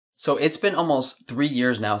So it's been almost 3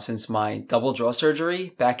 years now since my double jaw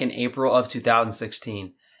surgery back in April of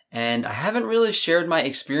 2016, and I haven't really shared my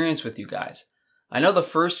experience with you guys. I know the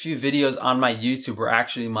first few videos on my YouTube were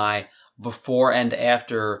actually my before and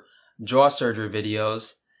after jaw surgery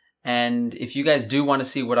videos, and if you guys do want to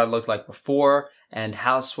see what I looked like before and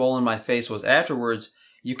how swollen my face was afterwards,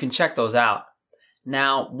 you can check those out.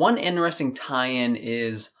 Now, one interesting tie-in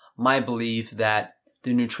is my belief that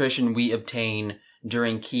the nutrition we obtain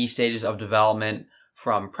during key stages of development,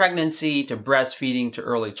 from pregnancy to breastfeeding to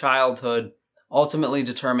early childhood, ultimately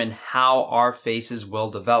determine how our faces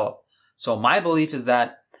will develop. So my belief is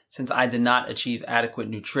that since I did not achieve adequate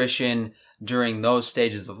nutrition during those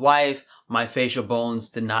stages of life, my facial bones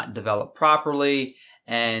did not develop properly,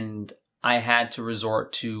 and I had to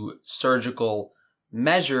resort to surgical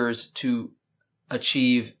measures to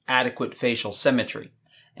achieve adequate facial symmetry.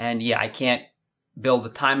 And yeah, I can't build a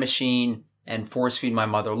time machine and force feed my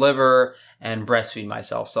mother liver and breastfeed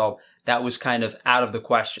myself. So that was kind of out of the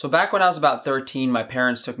question. So back when I was about 13, my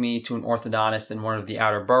parents took me to an orthodontist in one of the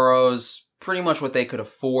outer boroughs, pretty much what they could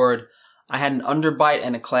afford. I had an underbite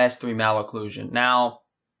and a class 3 malocclusion. Now,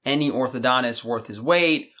 any orthodontist worth his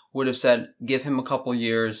weight would have said, give him a couple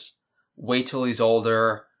years, wait till he's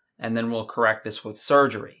older, and then we'll correct this with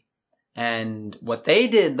surgery. And what they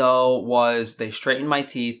did though was they straightened my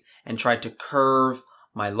teeth and tried to curve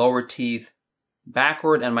my lower teeth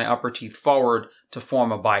backward and my upper teeth forward to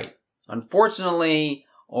form a bite. Unfortunately,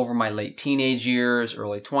 over my late teenage years,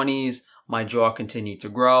 early 20s, my jaw continued to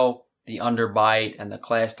grow. The underbite and the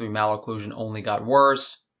class 3 malocclusion only got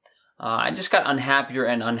worse. I just got unhappier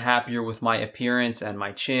and unhappier with my appearance and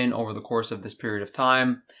my chin over the course of this period of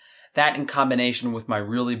time. That in combination with my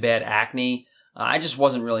really bad acne, I just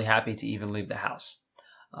wasn't really happy to even leave the house.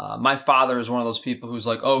 My father is one of those people who's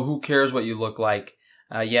like, oh, who cares what you look like?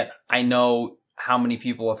 Yet I know how many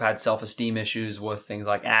people have had self-esteem issues with things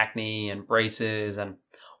like acne and braces and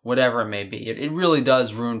whatever it may be. It really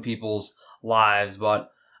does ruin people's lives, but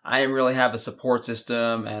I didn't really have a support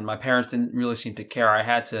system, and my parents didn't really seem to care. I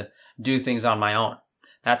had to do things on my own.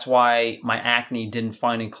 That's why my acne didn't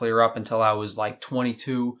finally clear up until I was like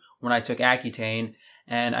 22 when I took Accutane,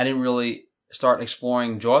 and I didn't really start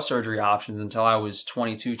exploring jaw surgery options until I was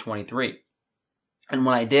 22, 23. And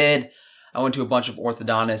when I did, I went to a bunch of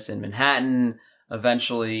orthodontists in Manhattan,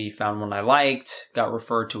 eventually found one I liked, got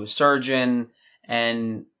referred to a surgeon,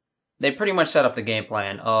 and they pretty much set up the game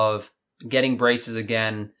plan of getting braces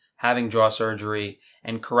again, having jaw surgery,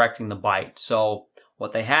 and correcting the bite. So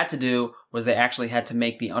what they had to do was they actually had to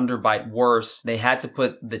make the underbite worse. They had to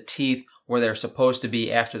put the teeth where they're supposed to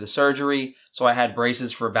be after the surgery. So I had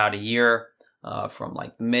braces for about a year, from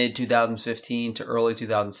like mid 2015 to early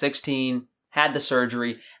 2016, had the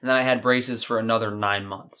surgery, and then I had braces for another 9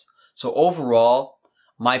 months. So overall,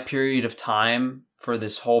 my period of time for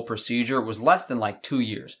this whole procedure was less than like 2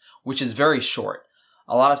 years, which is very short.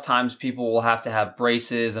 A lot of times people will have to have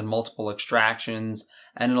braces and multiple extractions,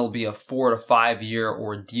 and it'll be a 4 to 5 year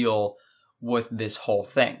ordeal with this whole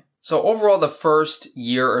thing. So overall, the first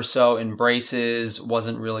year or so in braces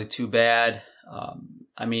wasn't really too bad.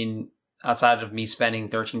 I mean, outside of me spending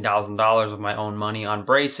 $13,000 of my own money on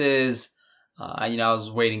braces, I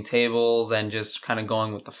was waiting tables and just kind of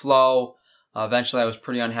going with the flow. Eventually, I was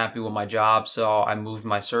pretty unhappy with my job, so I moved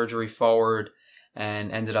my surgery forward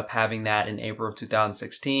and ended up having that in April of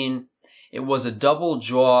 2016. It was a double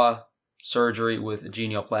jaw surgery with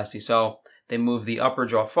genioplasty. So they moved the upper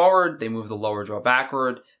jaw forward, they moved the lower jaw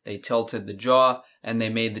backward, they tilted the jaw, and they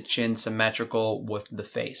made the chin symmetrical with the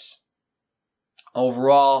face.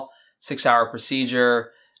 Overall, 6-hour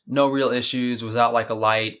procedure, no real issues, was out like a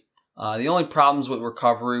light. The only problems with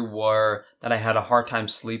recovery were that I had a hard time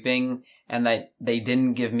sleeping and that they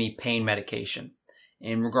didn't give me pain medication.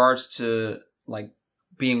 In regards to like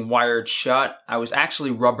being wired shut, I was actually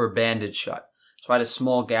rubber banded shut. So I had a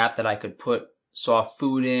small gap that I could put soft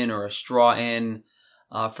food in or a straw in.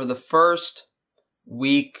 For the first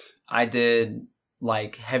week, I did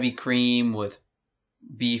like heavy cream with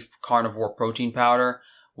beef carnivore protein powder,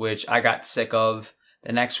 which I got sick of.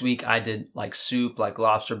 The next week I did like soup, like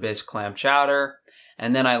lobster bisque, clam chowder.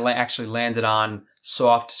 And then I actually landed on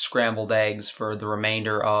soft scrambled eggs for the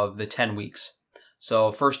remainder of the 10 weeks.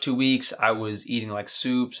 So first 2 weeks I was eating like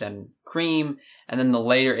soups and cream. And then the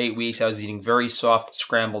later 8 weeks I was eating very soft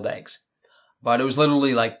scrambled eggs. But it was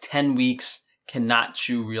literally like 10 weeks, cannot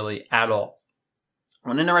chew really at all.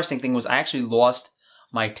 One interesting thing was I actually lost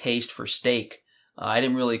my taste for steak. I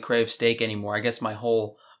didn't really crave steak anymore. I guess my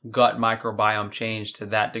whole gut microbiome changed to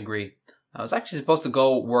that degree. I was actually supposed to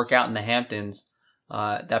go work out in the Hamptons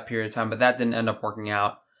that period of time, but that didn't end up working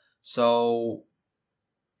out. So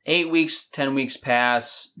 8 weeks, 10 weeks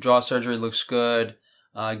pass, jaw surgery looks good,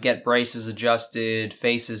 get braces adjusted,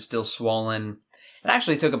 face is still swollen. It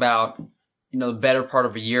actually took about, the better part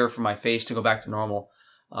of a year for my face to go back to normal.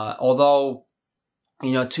 Although,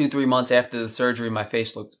 2-3 months after the surgery, my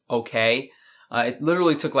face looked okay. It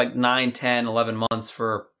literally took like 9, 10, 11 months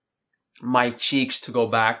for my cheeks to go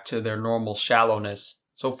back to their normal shallowness.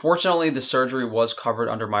 So fortunately, the surgery was covered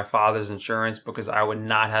under my father's insurance because I would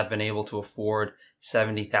not have been able to afford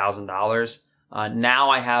 $70,000. Now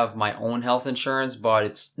I have my own health insurance, but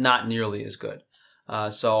it's not nearly as good.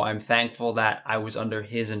 So I'm thankful that I was under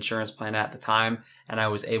his insurance plan at the time and I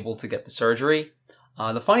was able to get the surgery.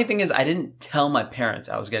 The funny thing is I didn't tell my parents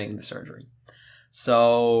I was getting the surgery.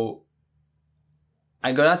 So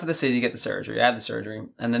I go down to the city to get the surgery. I had the surgery.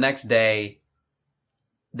 And the next day,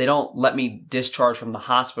 they don't let me discharge from the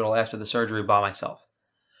hospital after the surgery by myself.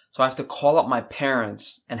 So I have to call up my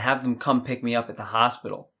parents and have them come pick me up at the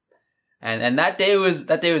hospital. And that day was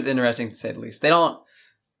interesting to say the least.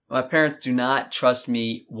 My parents do not trust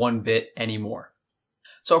me one bit anymore.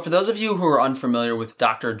 So for those of you who are unfamiliar with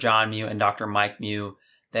Dr. John Mew and Dr. Mike Mew,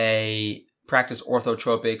 they practice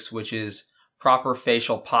orthotropics, which is proper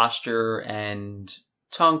facial posture and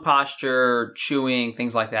tongue posture, chewing,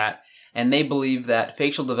 things like that. And they believe that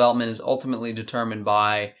facial development is ultimately determined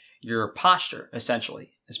by your posture,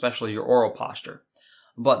 essentially, especially your oral posture.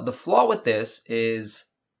 But the flaw with this is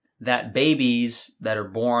that babies that are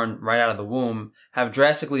born right out of the womb have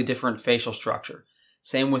drastically different facial structure.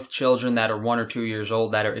 Same with children that are 1 or 2 years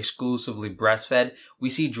old that are exclusively breastfed. We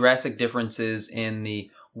see drastic differences in the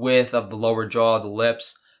width of the lower jaw, the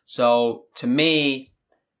lips. So to me,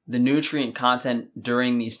 the nutrient content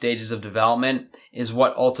during these stages of development is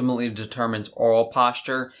what ultimately determines oral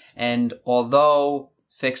posture. And although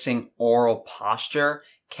fixing oral posture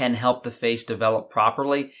can help the face develop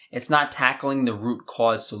properly, it's not tackling the root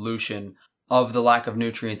cause solution of the lack of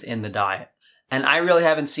nutrients in the diet. And I really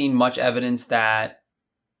haven't seen much evidence that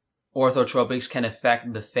orthotropics can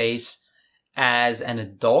affect the face as an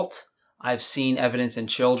adult. I've seen evidence in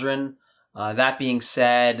children. That being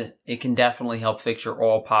said, it can definitely help fix your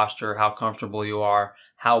oral posture, how comfortable you are,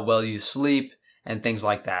 how well you sleep, and things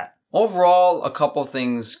like that. Overall, a couple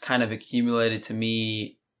things kind of accumulated to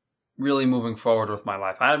me really moving forward with my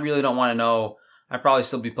life. I really don't want to know. I'd probably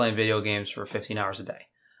still be playing video games for 15 hours a day.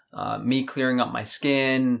 Me clearing up my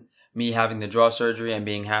skin, me having the jaw surgery and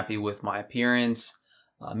being happy with my appearance,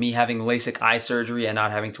 me having LASIK eye surgery and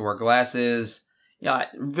not having to wear glasses.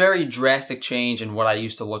 Very drastic change in what I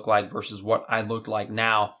used to look like versus what I look like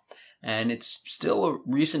now. And it's still a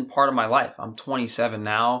recent part of my life. I'm 27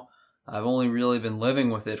 now. I've only really been living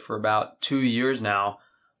with it for about 2 years now.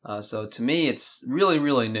 So to me, it's really,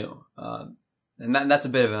 really new. And that's a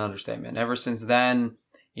bit of an understatement. Ever since then,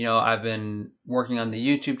 I've been working on the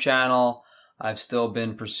YouTube channel. I've still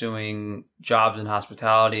been pursuing jobs in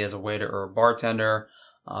hospitality as a waiter or a bartender.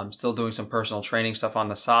 I'm still doing some personal training stuff on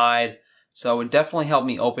the side. So it definitely helped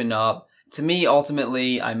me open up. To me,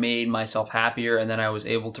 ultimately, I made myself happier, and then I was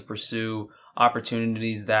able to pursue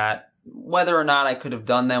opportunities that, whether or not I could have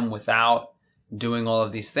done them without doing all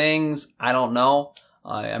of these things, I don't know.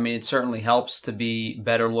 It certainly helps to be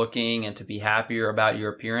better looking and to be happier about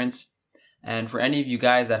your appearance. And for any of you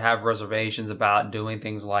guys that have reservations about doing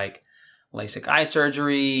things like LASIK eye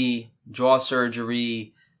surgery, jaw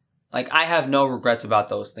surgery, I have no regrets about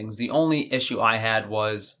those things. The only issue I had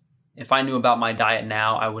was, if I knew about my diet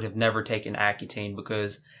now, I would have never taken Accutane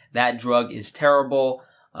because that drug is terrible.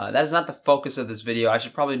 That is not the focus of this video. I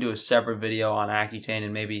should probably do a separate video on Accutane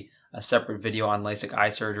and maybe a separate video on LASIK eye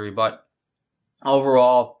surgery. But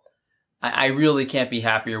overall, I really can't be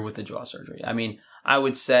happier with the jaw surgery. I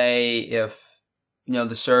would say if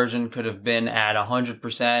the surgeon could have been at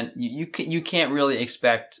 100%, you can't really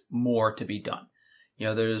expect more to be done.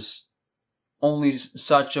 There's only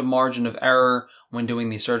such a margin of error when doing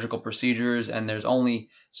these surgical procedures, and there's only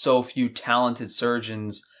so few talented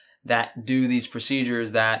surgeons that do these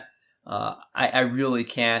procedures that I really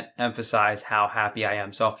can't emphasize how happy I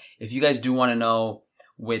am. So if you guys do want to know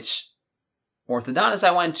which orthodontist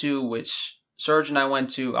I went to, which surgeon I went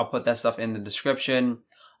to, I'll put that stuff in the description.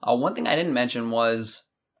 One thing I didn't mention was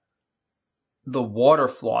the water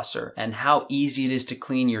flosser and how easy it is to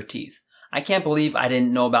clean your teeth. I can't believe I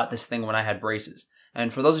didn't know about this thing when I had braces.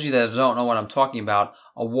 And for those of you that don't know what I'm talking about,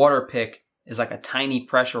 a water pick is like a tiny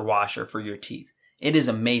pressure washer for your teeth. It is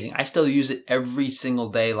amazing. I still use it every single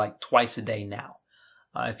day, like twice a day now.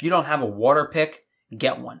 If you don't have a water pick,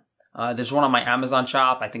 get one. There's one on my Amazon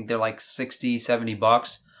shop. I think they're like 60, 70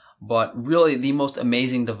 bucks. But really the most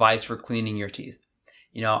amazing device for cleaning your teeth.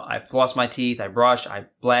 I floss my teeth, I brush, I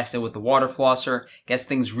blast it with the water flosser, gets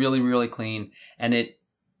things really, really clean, and it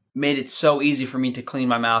made it so easy for me to clean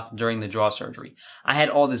my mouth during the jaw surgery. I had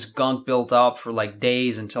all this gunk built up for like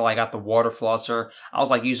days until I got the water flosser. I was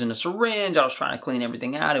like using a syringe, I was trying to clean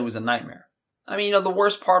everything out, it was a nightmare. I mean, the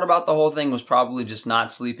worst part about the whole thing was probably just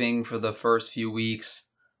not sleeping for the first few weeks.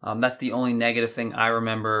 That's the only negative thing I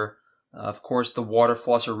remember. Of course, the water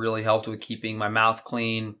flosser really helped with keeping my mouth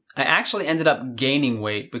clean. I actually ended up gaining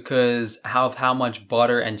weight because of how much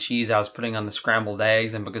butter and cheese I was putting on the scrambled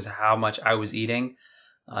eggs and because of how much I was eating.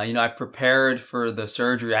 I prepared for the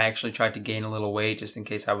surgery. I actually tried to gain a little weight just in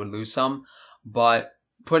case I would lose some. But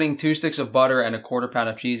putting 2 sticks of butter and a 1/4 pound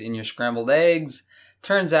of cheese in your scrambled eggs,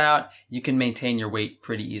 turns out you can maintain your weight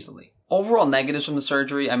pretty easily. Overall negatives from the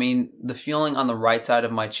surgery, I mean, the feeling on the right side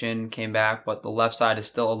of my chin came back, but the left side is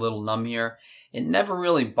still a little numb here. It never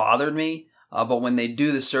really bothered me, but when they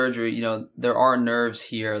do the surgery, there are nerves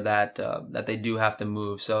here that they do have to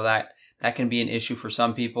move, so that can be an issue for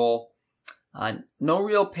some people. No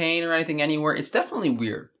real pain or anything anywhere. It's definitely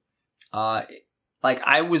weird. Like,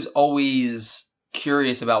 I was always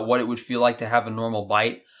curious about what it would feel like to have a normal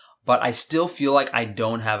bite, but I still feel like I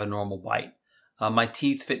don't have a normal bite. My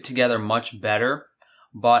teeth fit together much better,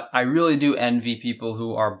 but I really do envy people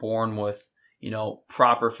who are born with,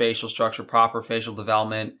 proper facial structure, proper facial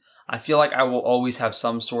development. I feel like I will always have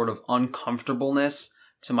some sort of uncomfortableness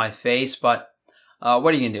to my face, but what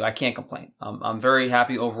are you gonna do? I can't complain. I'm very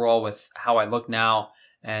happy overall with how I look now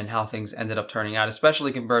and how things ended up turning out,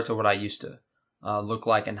 especially compared to what I used to look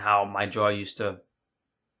like and how my jaw used to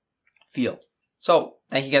feel. So,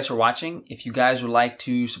 thank you guys for watching. If you guys would like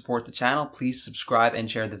to support the channel, please subscribe and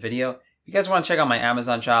share the video. If you guys want to check out my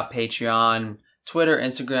Amazon shop, Patreon, Twitter,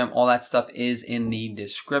 Instagram, all that stuff is in the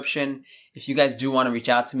description. If you guys do want to reach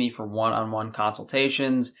out to me for one-on-one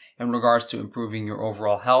consultations in regards to improving your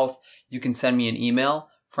overall health, you can send me an email,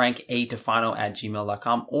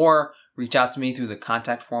 frankatofano@gmail.com, or reach out to me through the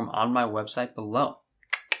contact form on my website below.